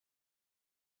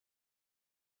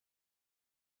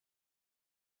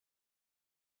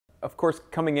of course,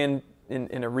 coming in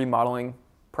a remodeling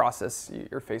process,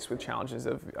 you're faced with challenges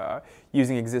of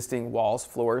using existing walls,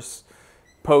 floors,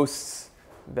 posts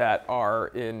that are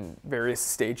in various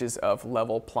stages of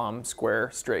level, plumb, square,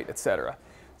 straight, etc.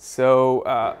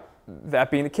 So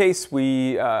that being the case,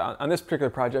 we on this particular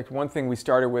project, one thing we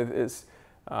started with is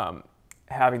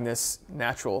having this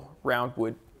natural round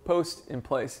wood post in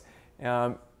place.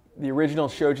 The original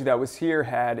Shoji that was here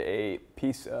had a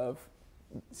piece of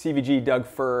CVG Doug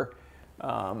fir,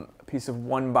 a piece of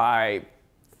 1 by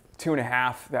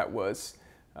 2.5 that was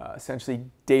essentially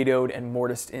dadoed and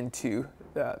mortised into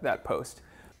that post.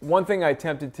 One thing I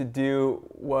attempted to do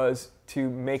was to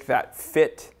make that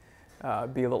fit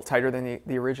be a little tighter than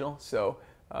the original. So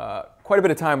quite a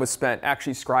bit of time was spent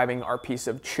actually scribing our piece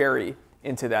of cherry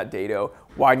into that dado,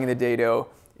 widening the dado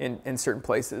in certain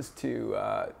places to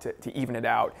even it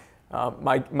out.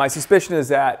 My suspicion is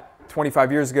that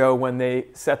 25 years ago, when they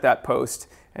set that post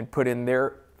and put in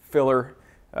their filler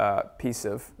piece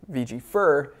of VG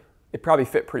fir, it probably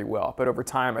fit pretty well. But over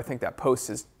time, I think that post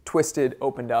is twisted,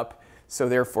 opened up. So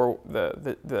therefore,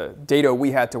 the dado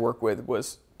we had to work with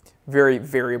was very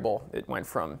variable. It went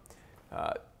from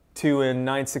 2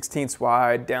 9/16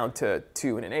 wide down to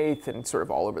 2 1/8 and sort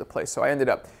of all over the place. So I ended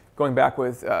up going back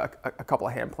with a couple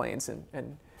of hand planes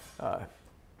and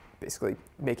basically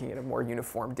making it a more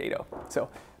uniform dado. So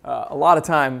a lot of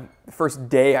time, the first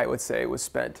day I would say, was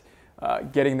spent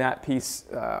getting that piece,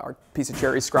 our piece of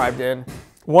cherry scribed in.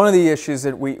 One of the issues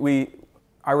that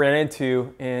I ran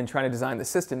into in trying to design the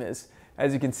system is,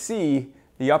 as you can see,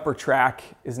 the upper track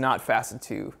is not fastened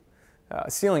to a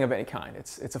ceiling of any kind.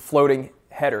 It's a floating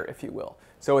header, if you will.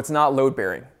 So it's not load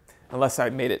bearing unless I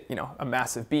made it, a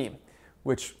massive beam,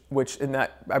 which in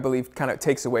that, I believe, kind of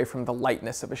takes away from the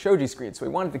lightness of a Shoji screen. So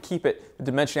we wanted to keep it,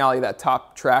 the dimensionality of that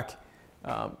top track,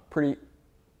 pretty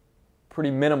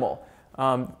minimal.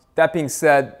 That being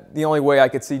said, the only way I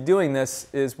could see doing this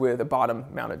is with a bottom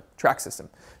mounted track system.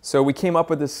 So we came up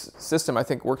with this system I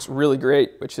think works really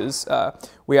great, which is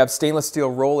we have stainless steel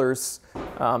rollers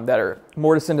that are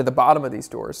mortised into the bottom of these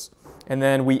doors. And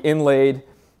then we inlaid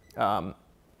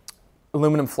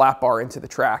aluminum flat bar into the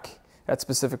track at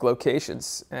specific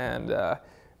locations, and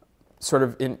sort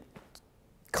of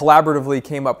collaboratively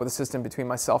came up with a system between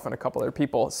myself and a couple other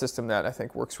people, a system that I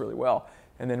think works really well.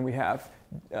 And then we have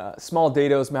small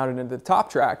dados mounted into the top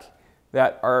track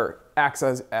that act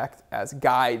as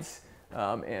guides,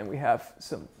 and we have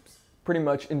some pretty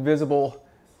much invisible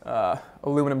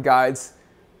aluminum guides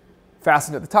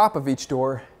fastened at the top of each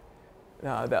door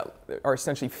that are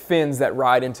essentially fins that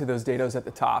ride into those dados at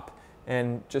the top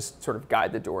and just sort of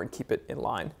guide the door and keep it in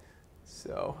line.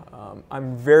 So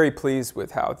I'm very pleased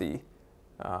with how the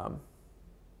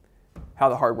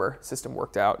hardware system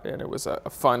worked out, and it was a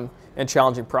fun and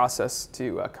challenging process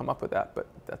to come up with that. But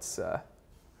that's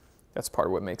part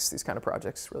of what makes these kind of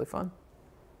projects really fun.